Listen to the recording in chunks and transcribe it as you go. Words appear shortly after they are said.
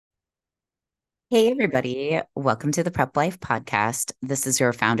Hey, everybody. Welcome to the Prep Life Podcast. This is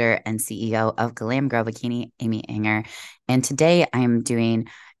your founder and CEO of Glam Girl Bikini, Amy Anger. And today I'm doing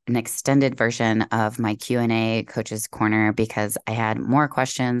an extended version of my Q&A Coach's Corner because I had more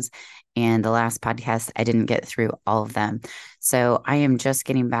questions. And the last podcast, I didn't get through all of them. So I am just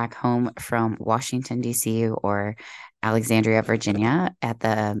getting back home from Washington, D.C. or Alexandria, Virginia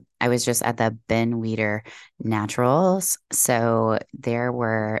I was just at the Ben Weider Naturals. So there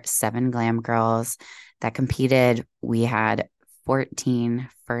were seven glam girls that competed. We had 14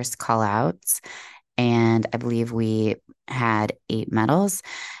 first call outs, and I believe we had eight medals.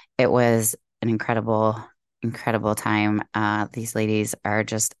 It was an incredible time. These ladies are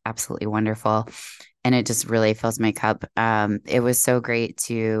just absolutely wonderful. And it just really fills my cup. It was so great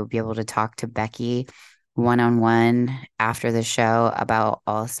to be able to talk to Becky one on one after the show about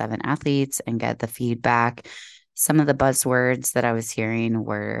all seven athletes and get the feedback. Some of the buzzwords that I was hearing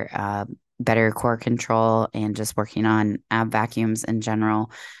were better core control and just working on ab vacuums in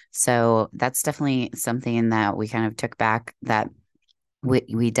general. So that's definitely something that we kind of took back that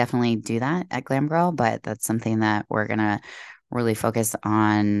we definitely do that at Glam Girl, but that's something that we're gonna really focus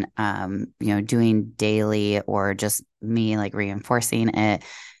on doing daily or just me like reinforcing it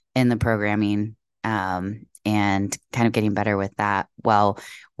in the programming and kind of getting better with that while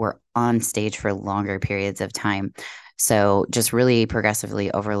we're on stage for longer periods of time. So just really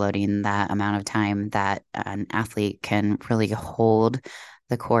progressively overloading that amount of time that an athlete can really hold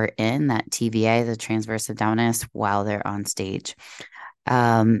the core in that TVA, the transverse abdominis, while they're on stage.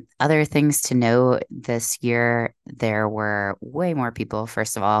 Other things to note this year, there were way more people,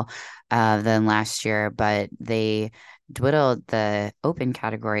 first of all, than last year, but they dwindled the open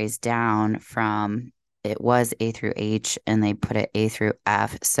categories down from it was A through H and they put it A through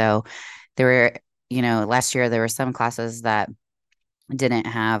F. So there were, last year there were some classes that didn't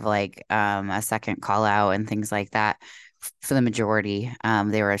have like a second call out and things like that for the majority.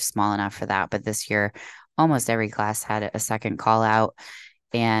 They were small enough for that, but this year almost every class had a second call out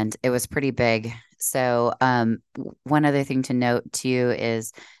and it was pretty big. So, one other thing to note too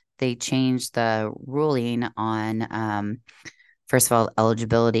is they changed the ruling on, first of all,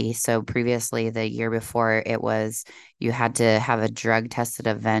 eligibility. So previously, the year before, it was you had to have a drug tested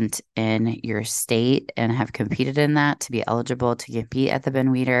event in your state and have competed in that to be eligible to compete at the Ben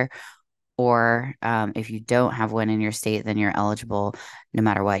Weider. Or if you don't have one in your state, then you're eligible no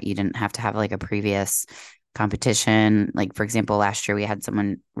matter what. You didn't have to have like a previous competition. Like, for example, last year we had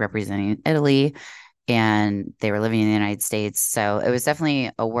someone representing Italy and they were living in the United States. So it was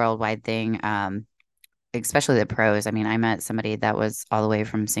definitely a worldwide thing, especially the pros. I mean, I met somebody that was all the way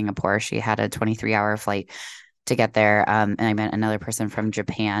from Singapore. She had a 23-hour flight to get there. And I met another person from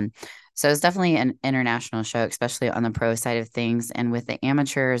Japan. So it's definitely an international show, especially on the pro side of things. And with the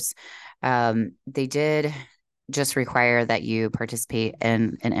amateurs, they did just require that you participate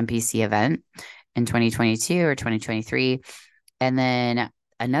in an NPC event in 2022 or 2023. And then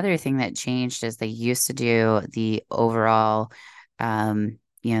another thing that changed is they used to do the overall,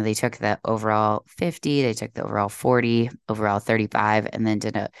 they took the overall 50, they took the overall 40, overall 35, and then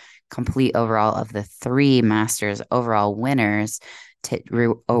did a complete overall of the three Masters overall winners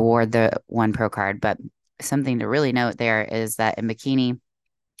to award the one pro card. But something to really note there is that in bikini,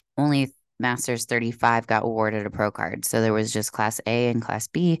 only Masters 35 got awarded a pro card. So there was just Class A and Class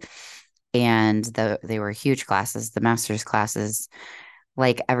B, and they were huge classes. The Masters classes,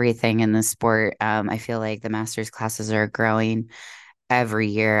 like everything in the sport, I feel like the Masters classes are growing every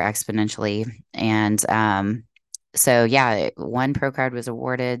year exponentially. And so, yeah, one pro card was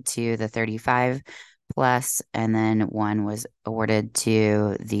awarded to the 35 plus, and then one was awarded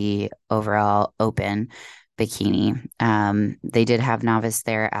to the overall open bikini. They did have novice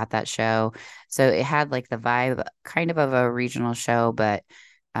there at that show. So it had like the vibe kind of a regional show, but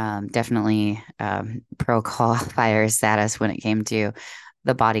definitely pro qualifier status when it came to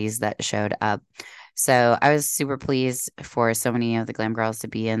the bodies that showed up. So I was super pleased for so many of the glam girls to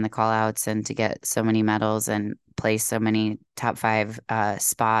be in the call outs and to get so many medals and place so many top five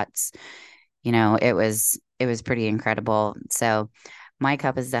spots. It was pretty incredible. So my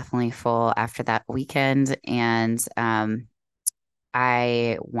cup is definitely full after that weekend. And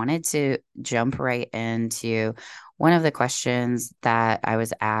I wanted to jump right into one of the questions that I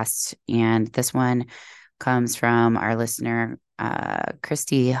was asked. And this one comes from our listener,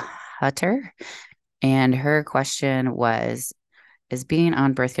 Christy Hutter. And her question was, is being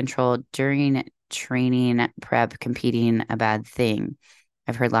on birth control during training, prep, competing a bad thing?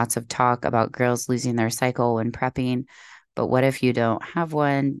 I've heard lots of talk about girls losing their cycle when prepping, but what if you don't have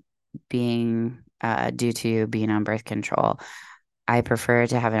one being due to being on birth control? I prefer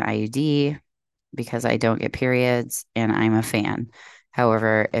to have an IUD. because I don't get periods and I'm a fan.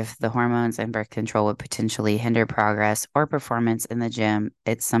 However, if the hormones and birth control would potentially hinder progress or performance in the gym,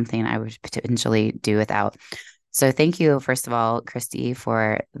 it's something I would potentially do without. So thank you, first of all, Christy,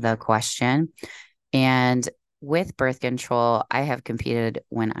 for the question. And with birth control, I have competed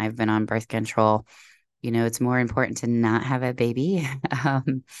when I've been on birth control. It's more important to not have a baby.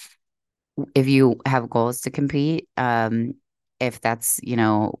 Um, if you have goals to compete, if that's,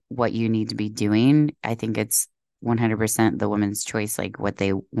 what you need to be doing, I think it's 100% the woman's choice, like what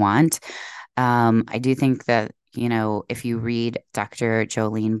they want. I do think that, if you read Dr.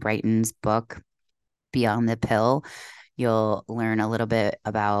 Jolene Brighton's book, Beyond the Pill, you'll learn a little bit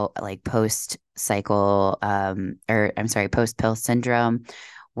about like post cycle, or I'm sorry, post pill syndrome,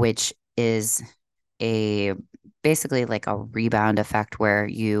 which is a basically like a rebound effect where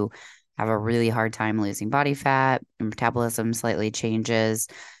you have a really hard time losing body fat, your metabolism slightly changes.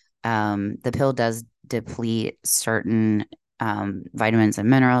 The pill does deplete certain vitamins and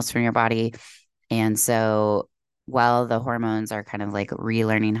minerals from your body. And so while the hormones are kind of like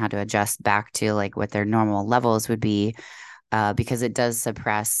relearning how to adjust back to like what their normal levels would be, because it does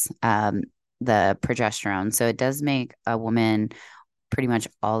suppress the progesterone. So it does make a woman pretty much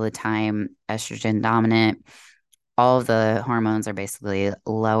all the time estrogen dominant. All of the hormones are basically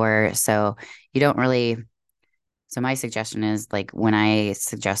lower. So you don't really. So my suggestion is like when I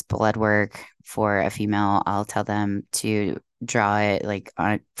suggest blood work for a female, I'll tell them to draw it like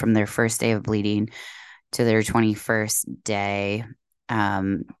from their first day of bleeding to their 21st day,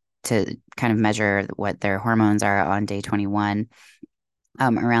 um, to kind of measure what their hormones are on day 21,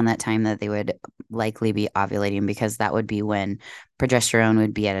 around that time that they would likely be ovulating, because that would be when progesterone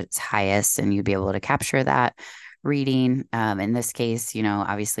would be at its highest and you'd be able to capture that reading. In this case,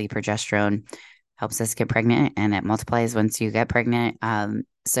 obviously progesterone helps us get pregnant and it multiplies once you get pregnant.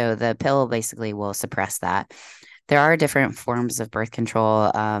 So the pill basically will suppress that. There are different forms of birth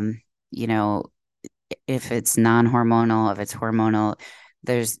control. You know, if it's non-hormonal, if it's hormonal,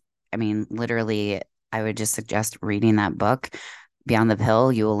 there's, I mean, literally, I would just suggest reading that book, Beyond the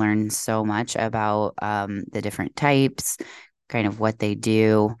Pill. You will learn so much about the different types, kind of what they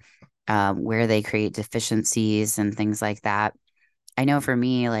do, where they create deficiencies and things like that. I know for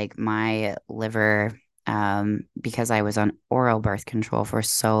me, like my liver, because I was on oral birth control for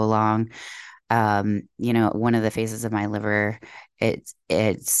so long, one of the phases of my liver,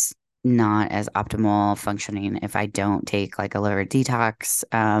 it's not as optimal functioning if I don't take like a liver detox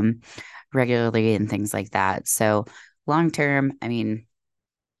regularly and things like that. So long term, I mean,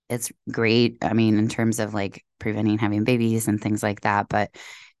 it's great. I mean, in terms of like preventing having babies and things like that. But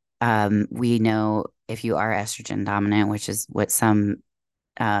we know if you are estrogen dominant, which is what some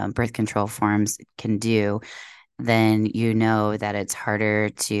birth control forms can do, then you know that it's harder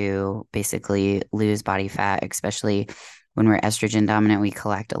to basically lose body fat, especially when we're estrogen dominant. We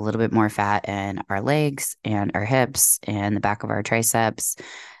collect a little bit more fat in our legs and our hips and the back of our triceps.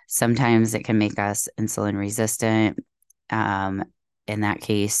 Sometimes it can make us insulin resistant. Um, in that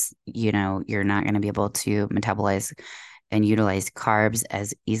case, you're not going to be able to metabolize and utilize carbs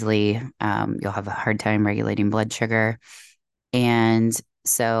as easily. You'll have a hard time regulating blood sugar. And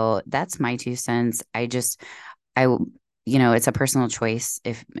so that's my 2 cents. I, it's a personal choice.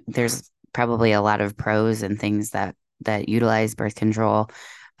 If there's probably a lot of pros and things that utilize birth control,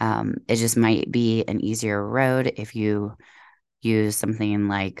 it just might be an easier road if you use something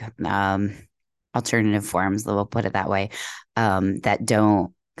like alternative forms, we'll put it that way, that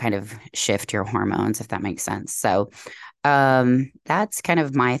don't kind of shift your hormones, if that makes sense. So that's kind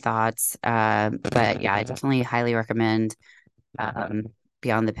of my thoughts. But yeah, I definitely highly recommend um,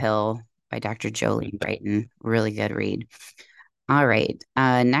 Beyond the Pill by Dr. Jolene Brighton. Really good read. All right.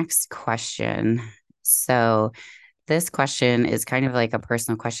 Next question. So this question is kind of like a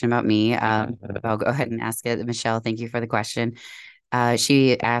personal question about me. I'll go ahead and ask it. Michelle, thank you for the question.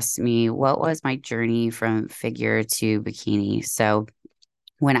 She asked me, what was my journey from figure to bikini? So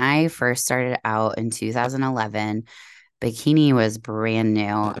when I first started out in 2011, bikini was brand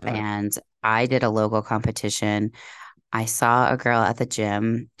new, and I did a local competition. I saw a girl at the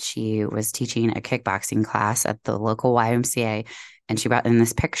gym. She was teaching a kickboxing class at the local YMCA, and she brought in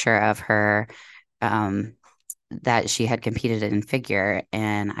this picture of her, um, that she had competed in figure.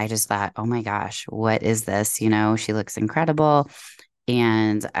 And I just thought, oh my gosh, what is this? She looks incredible.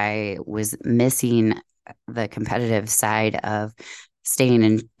 And I was missing the competitive side of staying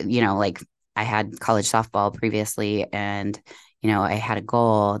in, like I had college softball previously, and, I had a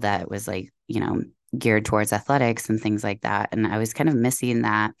goal that was like, geared towards athletics and things like that. And I was kind of missing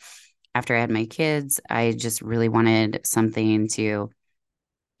that after I had my kids. I just really wanted something to,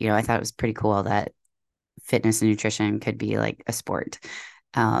 I thought it was pretty cool that fitness and nutrition could be like a sport,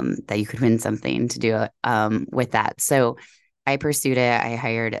 that you could win something to do with that. So I pursued it. I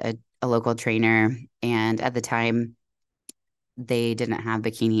hired a local trainer, and at the time, they didn't have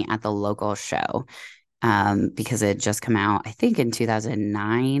bikini at the local show, because it had just come out, I think in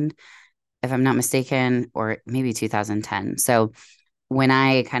 2009, if I'm not mistaken, or maybe 2010. So when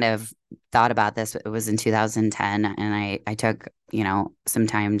I kind of thought about this, it was in 2010, and I took, some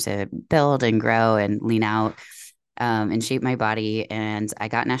time to build and grow and lean out, and shape my body. And I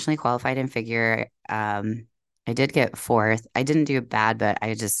got nationally qualified in figure. I did get fourth. I didn't do bad, but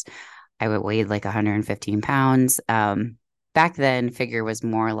I would weigh like 115 pounds. Back then, figure was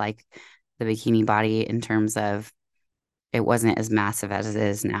more like the bikini body in terms of it wasn't as massive as it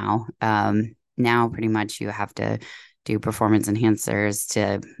is now. Now, pretty much you have to do performance enhancers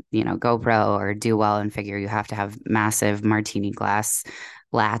to, go pro or do well and figure you have to have massive martini glass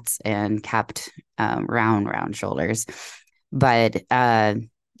lats and capped, round shoulders. But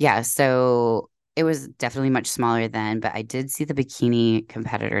yeah, so it was definitely much smaller then, but I did see the bikini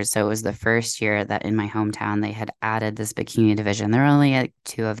competitors. So it was the first year that in my hometown they had added this bikini division. There were only like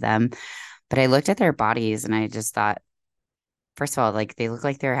two of them, but I looked at their bodies and I just thought, first of all, like they look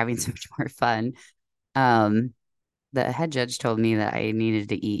like they were having so much more fun. Um, the head judge told me that I needed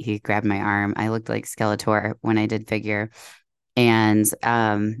to eat. He grabbed my arm. I looked like Skeletor when I did figure. And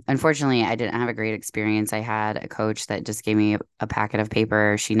unfortunately, I didn't have a great experience. I had a coach that just gave me a packet of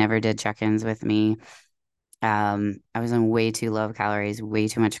paper. She never did check-ins with me. I was on way too low calories, way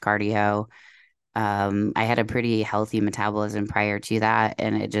too much cardio. I had a pretty healthy metabolism prior to that,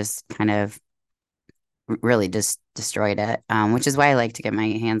 and it just kind of really just destroyed it. Which is why I like to get my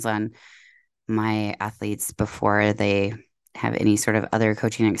hands on my athletes before they have any sort of other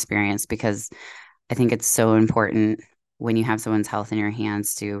coaching experience, because I think it's so important when you have someone's health in your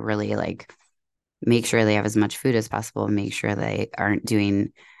hands to really like make sure they have as much food as possible, make sure they aren't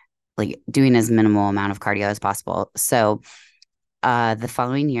doing as minimal amount of cardio as possible. So the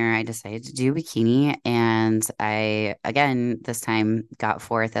following year I decided to do bikini, and I again this time got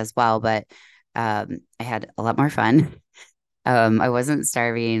fourth as well, but I had a lot more fun. I wasn't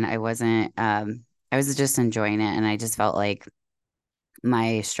starving. I was just enjoying it. And I just felt like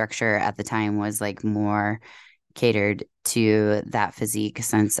my structure at the time was like more catered to that physique,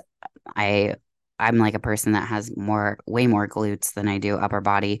 since I, I'm like a person that has way more glutes than I do upper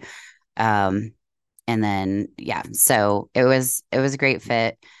body. Um, and then, yeah, so it was a great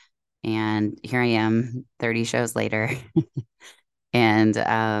fit. And here I am 30 shows later. And,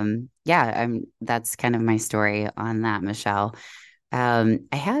 yeah, that's kind of my story on that, Michelle. I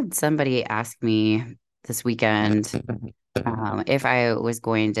had somebody ask me this weekend, if I was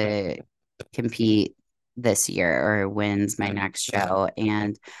going to compete this year or when's my next show.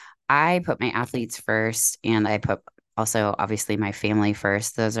 And I put my athletes first, and I put also obviously my family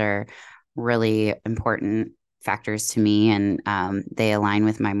first. Those are really important factors to me, and they align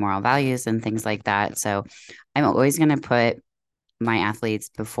with my moral values and things like that. So I'm always going to put my athletes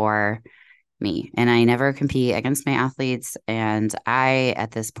before me, and I never compete against my athletes. And I,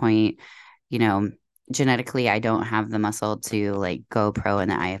 at this point, you know, genetically, I don't have the muscle to like go pro in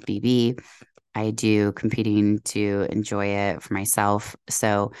the IFBB. I do competing to enjoy it for myself.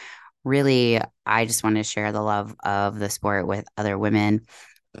 So really, I just want to share the love of the sport with other women.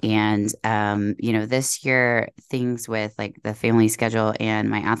 And this year things with like the family schedule and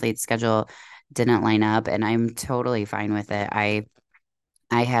my athlete schedule didn't line up, and I'm totally fine with it. I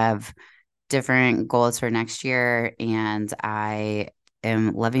have different goals for next year, and I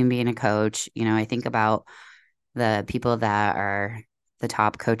am loving being a coach. I think about the people that are the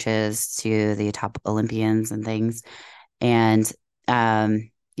top coaches to the top Olympians and things. And,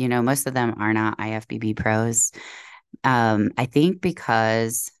 most of them are not IFBB pros. I think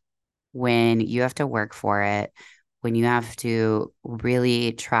because when you have to work for it, when you have to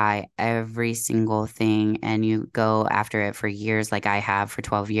really try every single thing and you go after it for years, like I have for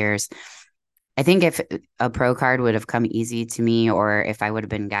 12 years, I think if a pro card would have come easy to me, or if I would have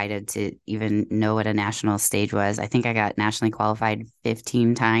been guided to even know what a national stage was, I think I got nationally qualified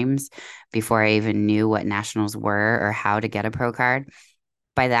 15 times before I even knew what nationals were or how to get a pro card.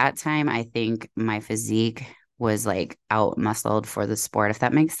 By that time, I think my physique was like out muscled for the sport, if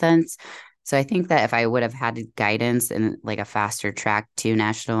that makes sense. So I think that if I would have had guidance and like a faster track to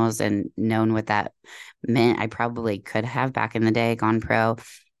nationals and known what that meant, I probably could have back in the day gone pro.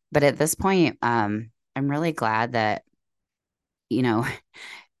 But at this point, I'm really glad that, you know,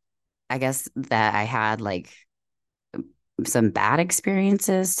 I guess that I had like some bad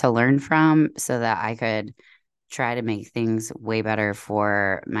experiences to learn from so that I could try to make things way better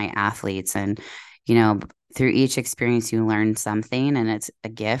for my athletes. And, you know, through each experience, you learn something, and it's a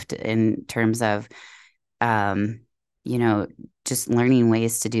gift in terms of, um, you know, just learning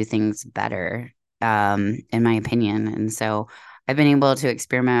ways to do things better, in my opinion. And so I've been able to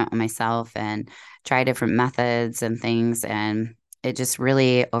experiment on myself and try different methods and things. And it just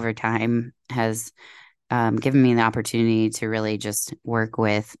really over time has given me the opportunity to really just work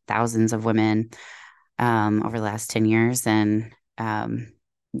with thousands of women over the last 10 years. And,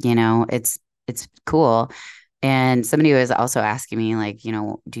 you know, it's cool. And somebody was also asking me, like, you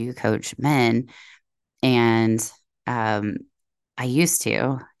know, do you coach men? And um, I used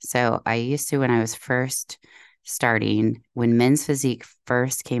to. So I used to when I was first starting, when Men's Physique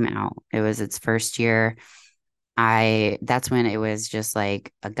first came out, it was its first year. That's when it was just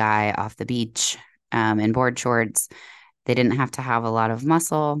like a guy off the beach in board shorts. They didn't have to have a lot of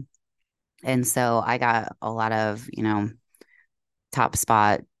muscle. And so I got a lot of, you know, top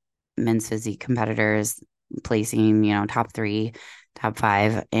spot Men's Physique competitors placing, you know, top three, top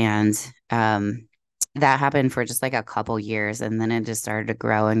five. And that happened for just like a couple years, and then it just started to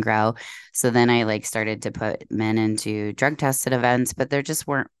grow and grow. So then I like started to put men into drug tested events, but there just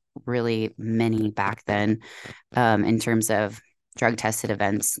weren't really many back then in terms of drug tested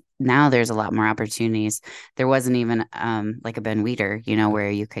events. Now there's a lot more opportunities. There wasn't even like a Ben Weider, you know,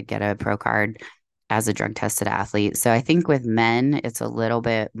 where you could get a pro card as a drug tested athlete. So I think with men, it's a little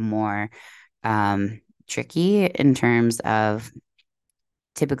bit more tricky in terms of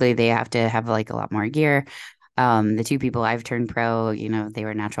typically they have to have like a lot more gear. The two people I've turned pro, you know, they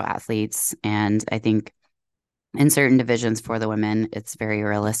were natural athletes. And I think in certain divisions for the women, it's very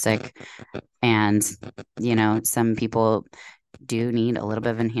realistic. And, you know, some people do need a little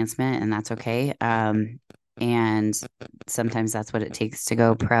bit of enhancement, and that's okay. And sometimes that's what it takes to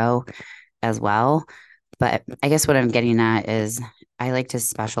go pro as well. But I guess what I'm getting at is I like to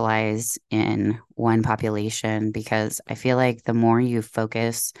specialize in one population because I feel like the more you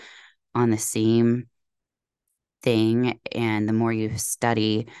focus on the same thing and the more you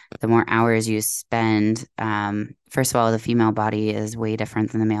study, the more hours you spend. First of all, the female body is way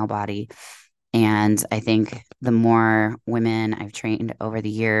different than the male body. And I think the more women I've trained over the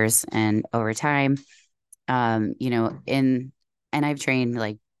years and over time, you know, and I've trained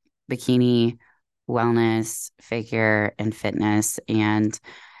like bikini, wellness, figure, and fitness. And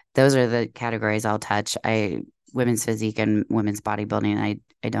those are the categories I'll touch. Women's physique and women's bodybuilding,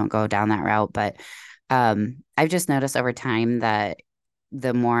 I don't go down that route. But I've just noticed over time that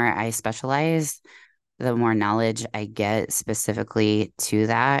the more I specialize, the more knowledge I get specifically to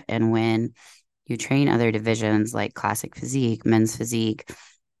that. And when you train other divisions like classic physique, men's physique,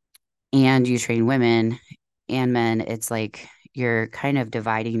 and you train women and men, it's like you're kind of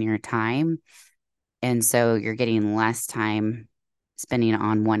dividing your time. And so you're getting less time spending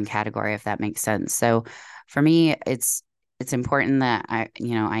on one category, if that makes sense. So for me, it's important that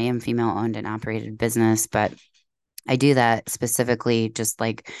you know, I am female owned and operated business, but I do that specifically just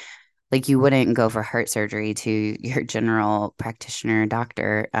like you wouldn't go for heart surgery to your general practitioner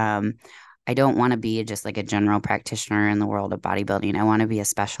doctor. I don't want to be just like a general practitioner in the world of bodybuilding. I want to be a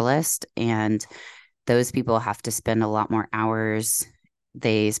specialist, and those people have to spend a lot more hours.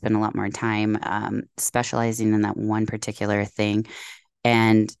 They spend a lot more time specializing in that one particular thing.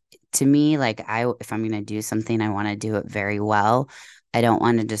 And to me, like if I'm going to do something, I want to do it very well. I don't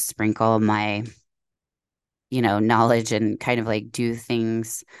want to just sprinkle my, you know, knowledge and kind of like do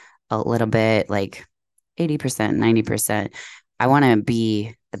things a little bit like 80%, 90%. I want to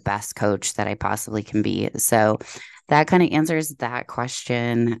be the best coach that I possibly can be. So that kind of answers that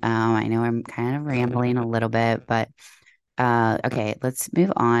question. I know I'm kind of rambling a little bit, but okay, let's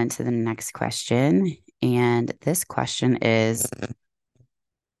move on to the next question. And this question is,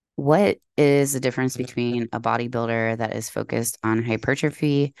 what is the difference between a bodybuilder that is focused on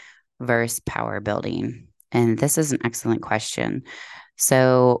hypertrophy versus power building? And this is an excellent question.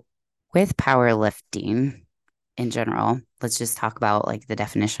 So, with powerlifting in general, let's just talk about like the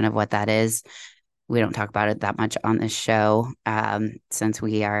definition of what that is. We don't talk about it that much on this show since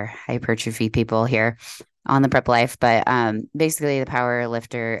we are hypertrophy people here on the Prep Life. But basically, the power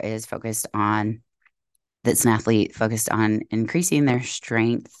lifter is focused on that's an athlete focused on increasing their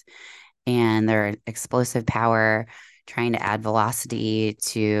strength and their explosive power, trying to add velocity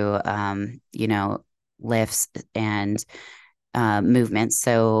to, you know, lifts and movements.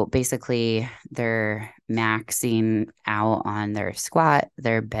 So basically, they're maxing out on their squat,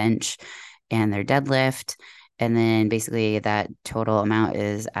 their bench, and their deadlift. And then basically, that total amount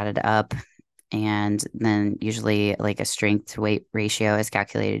is added up And then usually like a strength to weight ratio is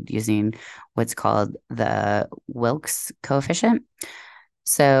calculated using what's called the Wilks coefficient.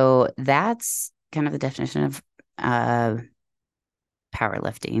 So that's kind of the definition of uh,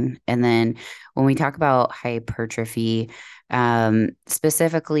 powerlifting. And then when we talk about hypertrophy,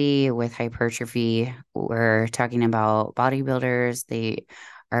 specifically with hypertrophy, we're talking about bodybuilders. They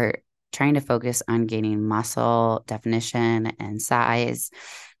are trying to focus on gaining muscle definition and size,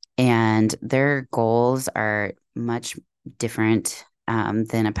 and their goals are much different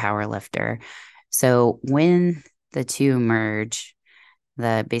than a power lifter. So when the two merge,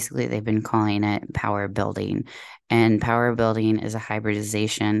 basically they've been calling it power building. And power building is a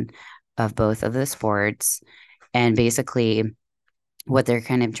hybridization of both of the sports. And basically what they're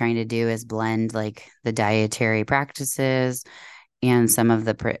kind of trying to do is blend like the dietary practices and some of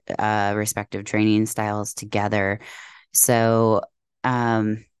the respective training styles together. So,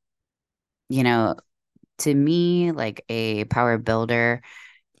 um, you know, to me, like a power builder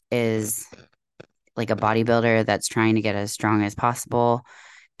is like a bodybuilder that's trying to get as strong as possible.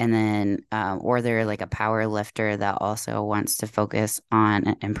 And then, or they're like a power lifter that also wants to focus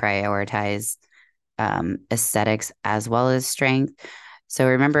on and prioritize aesthetics as well as strength. So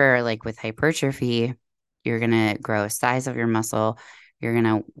remember, like with hypertrophy, you're going to grow size of your muscle. You're going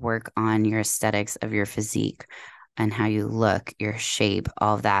to work on your aesthetics of your physique and how you look, your shape,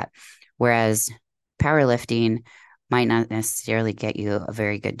 all of that. Whereas powerlifting might not necessarily get you a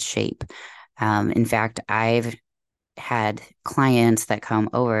very good shape. In fact, I've had clients that come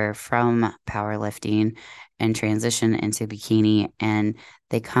over from powerlifting and transition into bikini, and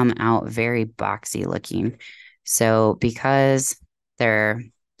they come out very boxy looking. So because their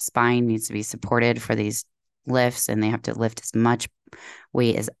spine needs to be supported for these lifts and they have to lift as much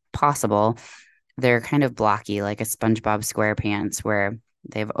weight as possible, they're kind of blocky like a SpongeBob SquarePants where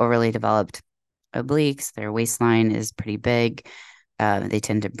they've overly developed obliques, their waistline is pretty big. They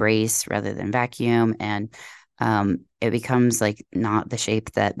tend to brace rather than vacuum, and it becomes like not the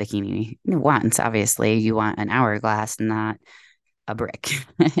shape that bikini wants. Obviously, you want an hourglass, not a brick.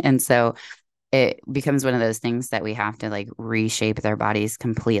 And so it becomes one of those things that we have to like reshape their bodies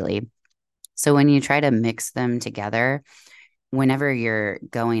completely. So when you try to mix them together, whenever you're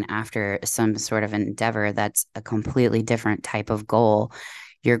going after some sort of endeavor that's a completely different type of goal,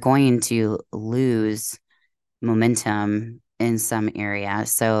 you're going to lose momentum in some area.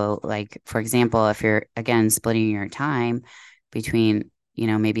 So, like, for example, if you're again splitting your time between,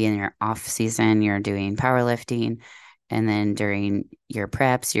 maybe in your off season, you're doing powerlifting, and then during your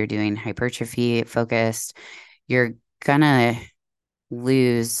preps, you're doing hypertrophy focused, you're gonna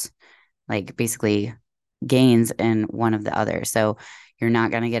lose like basically gains in one of the other. So, you're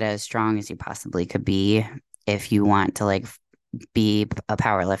not going to get as strong as you possibly could be if you want to like be a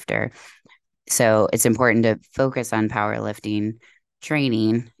power lifter. So it's important to focus on powerlifting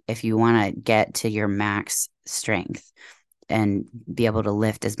training if you want to get to your max strength and be able to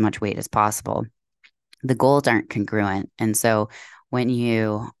lift as much weight as possible. The goals aren't congruent. And so when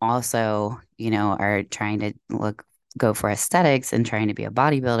you also, are trying to go for aesthetics and trying to be a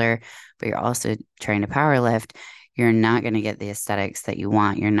bodybuilder, but you're also trying to powerlift, you're not going to get the aesthetics that you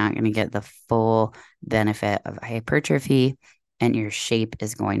want. You're not going to get the full benefit of hypertrophy, and your shape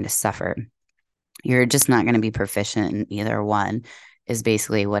is going to suffer. You're just not going to be proficient in either one, is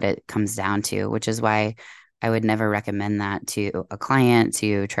basically what it comes down to, which is why I would never recommend that to a client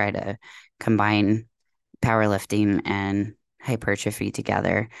to try to combine powerlifting and hypertrophy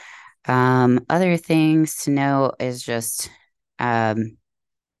together. Other things to know is just, I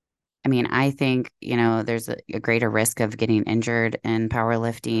mean, I think, there's a greater risk of getting injured in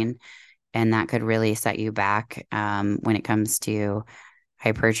powerlifting, and that could really set you back when it comes to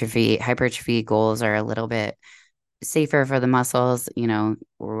hypertrophy. Hypertrophy goals are a little bit safer for the muscles. We're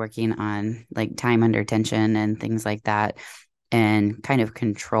working on like time under tension and things like that, and kind of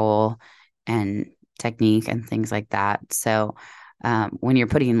control and technique and things like that. So when you're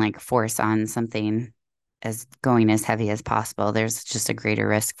putting like force on something as going as heavy as possible, there's just a greater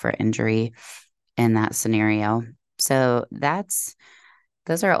risk for injury in that scenario. So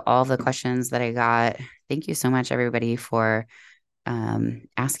those are all the questions that I got. Thank you so much, everybody, for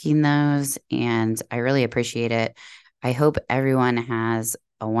asking those, and I really appreciate it. I hope everyone has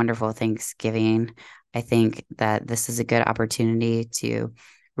a wonderful Thanksgiving. I think that this is a good opportunity to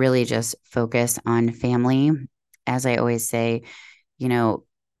really just focus on family. As I always say, you know,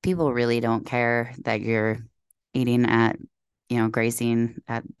 people really don't care that you're eating at, grazing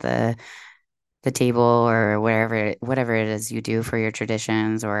at the table or whatever it is you do for your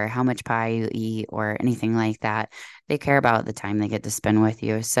traditions, or how much pie you eat or anything like that. They care about the time they get to spend with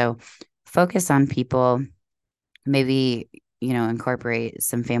you. So focus on people, maybe, incorporate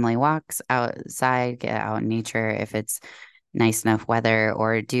some family walks outside, get out in nature if it's nice enough weather,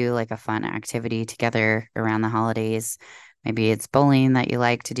 or do like a fun activity together around the holidays. Maybe it's bowling that you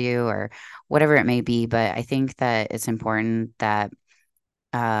like to do or whatever it may be. But I think that it's important that,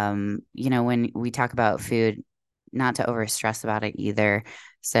 when we talk about food, not to over stress about it either.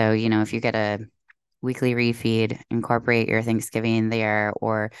 So, if you get a weekly refeed, incorporate your Thanksgiving there,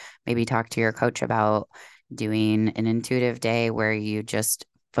 or maybe talk to your coach about doing an intuitive day where you just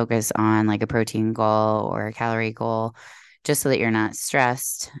focus on like a protein goal or a calorie goal, just so that you're not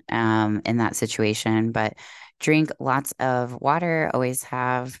stressed in that situation. But drink lots of water, always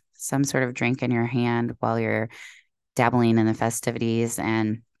have some sort of drink in your hand while you're dabbling in the festivities.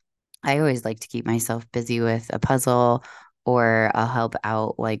 And I always like to keep myself busy with a puzzle, or I'll help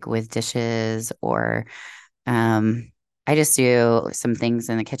out like with dishes, or I just do some things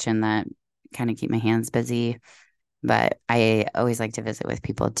in the kitchen that kind of keep my hands busy. But I always like to visit with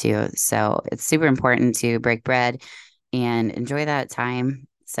people too. So it's super important to break bread and enjoy that time.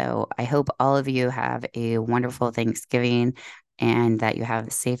 So I hope all of you have a wonderful Thanksgiving and that you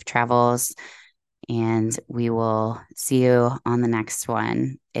have safe travels. And we will see you on the next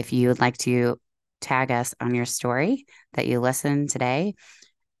one. If you would like to tag us on your story that you listened today,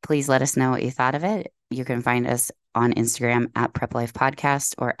 please let us know what you thought of it. You can find us on Instagram at Prep Life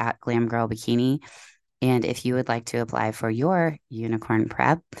Podcast or at Glam Girl Bikini. And if you would like to apply for your unicorn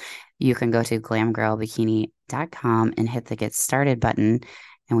prep, you can go to glamgirlbikini.com and hit the Get Started button,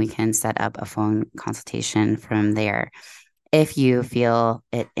 and we can set up a phone consultation from there. If you feel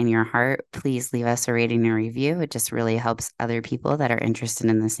it in your heart, please leave us a rating and review. It just really helps other people that are interested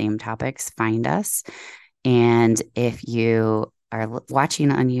in the same topics find us. And if you are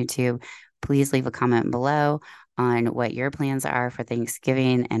watching on YouTube, please leave a comment below on what your plans are for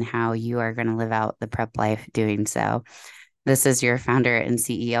Thanksgiving and how you are going to live out the prep life doing so. This is your founder and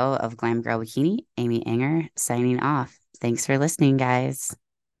CEO of Glam Girl Bikini, Amy Enger, signing off. Thanks for listening, guys.